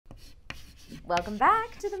Welcome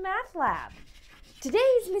back to the Math Lab.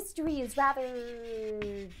 Today's mystery is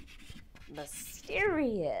rather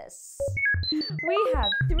mysterious. We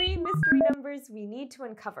have 3 mystery numbers we need to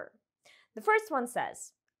uncover. The first one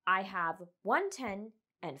says, I have 1 10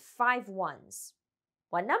 and 5 ones.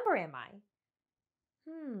 What number am I?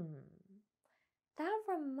 That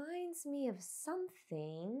reminds me of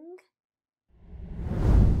something.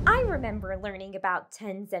 I remember learning about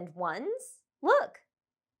tens and ones. Look.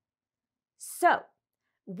 So,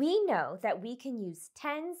 we know that we can use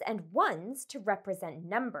tens and ones to represent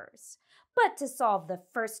numbers. But to solve the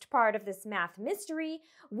first part of this math mystery,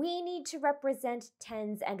 we need to represent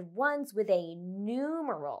tens and ones with a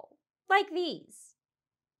numeral, like these.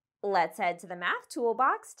 Let's head to the Math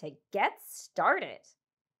Toolbox to get started.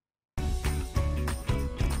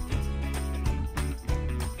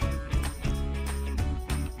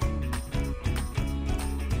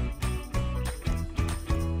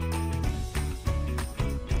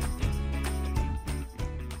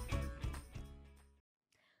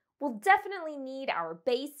 We'll definitely need our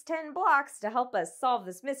base 10 blocks to help us solve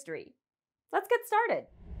this mystery. Let's get started.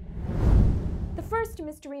 The first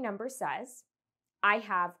mystery number says, I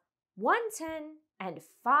have 1 10 and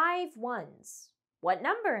 5 ones. What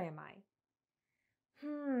number am I?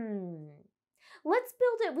 Let's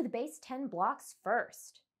build it with base 10 blocks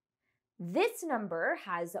first. This number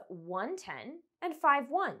has 1 10 and 5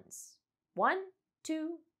 ones. 1,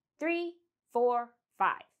 2, 3, 4,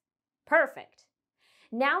 5. Perfect.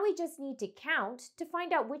 Now we just need to count to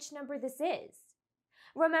find out which number this is.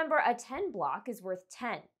 Remember, a 10 block is worth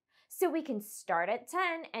 10, so we can start at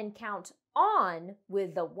 10 and count on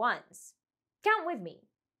with the ones. Count with me.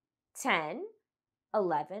 10,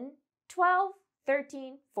 11, 12,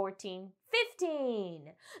 13, 14,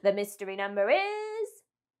 15. The mystery number is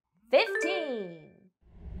 15.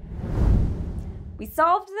 We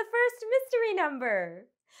solved the first mystery number.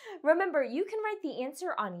 Remember, you can write the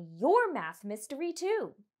answer on your math mystery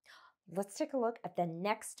too. Let's take a look at the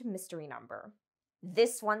next mystery number.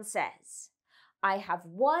 This one says, I have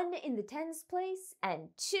 1 in the tens place and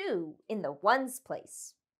 2 in the ones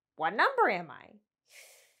place. What number am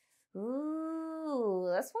I? Ooh,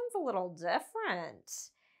 this one's a little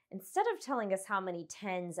different. Instead of telling us how many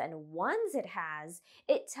tens and ones it has,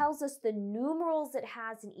 it tells us the numerals it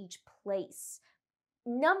has in each place.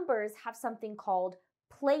 Numbers have something called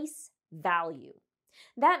place value.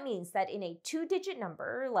 That means that in a 2-digit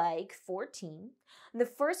number like 14, the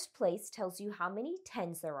first place tells you how many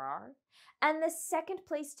tens there are, and the second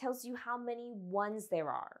place tells you how many ones there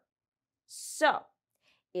are. So,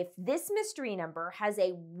 if this mystery number has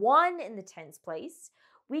a 1 in the tens place,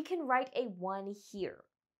 we can write a 1 here.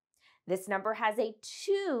 This number has a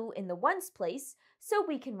 2 in the ones place, so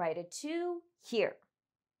we can write a 2 here.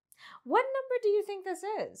 What number do you think this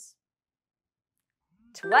is?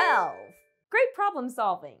 12. Great problem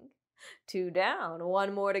solving. 2 down,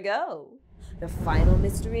 1 more to go. The final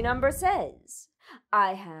mystery number says,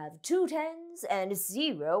 I have 2 tens and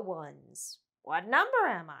 0 ones. What number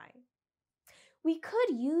am I? We could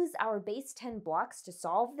use our base 10 blocks to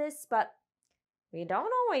solve this, but we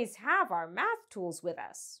don't always have our math tools with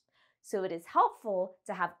us. So it is helpful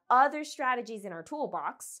to have other strategies in our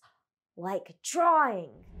toolbox, like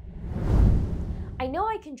drawing. I know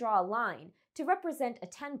I can draw a line to represent a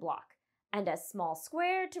 10 block and a small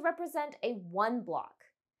square to represent a 1 block.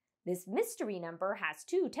 This mystery number has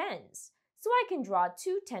 2 tens, so I can draw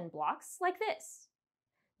 2 10 blocks like this.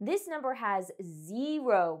 This number has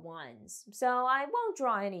 0 ones, so I won't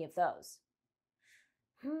draw any of those.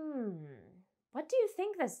 What do you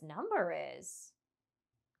think this number is?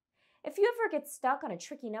 If you ever get stuck on a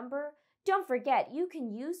tricky number, don't forget you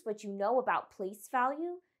can use what you know about place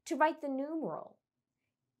value to write the numeral.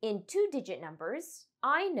 In 2-digit numbers,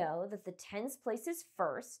 I know that the tens place is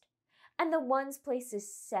first and the ones place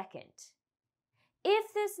is second.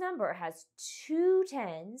 If this number has 2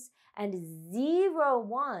 tens and 0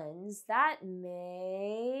 ones, that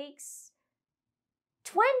makes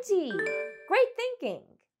 20. Great thinking.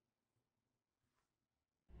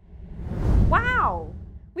 Wow!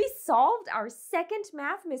 We solved our second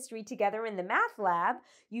math mystery together in the Math Lab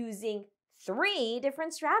using 3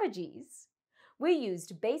 different strategies. We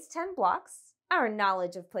used base 10 blocks, our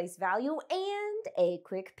knowledge of place value, and a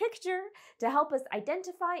quick picture to help us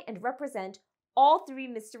identify and represent all 3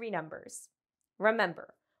 mystery numbers.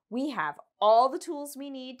 Remember, we have all the tools we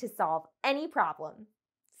need to solve any problem.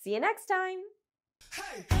 See you next time!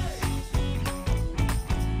 Hey, hey.